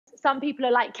some people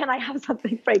are like, can I have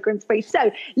something fragrance-free?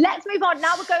 So let's move on.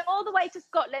 Now we're going all the way to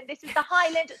Scotland. This is the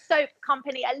Highland Soap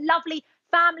Company, a lovely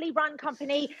family-run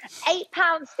company,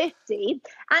 £8.50. And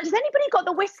has anybody got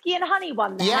the whiskey and honey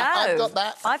one there? Yeah, No. I've got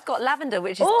that. I've got lavender,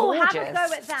 which is gorgeous. gorgeous. Have a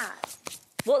go at that.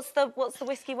 What's the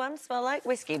whiskey one smell like?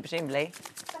 Whiskey, presumably.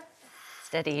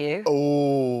 Steady you.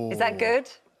 Oh. Is that good?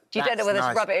 You don't know whether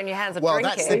to rub it in your hands or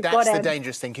drink it. That's the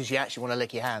dangerous thing, because you actually want to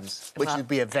lick your hands, which would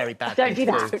be a very bad thing to do.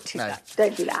 Don't do that.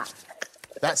 Don't do that.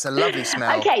 That's a lovely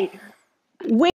smell. Okay.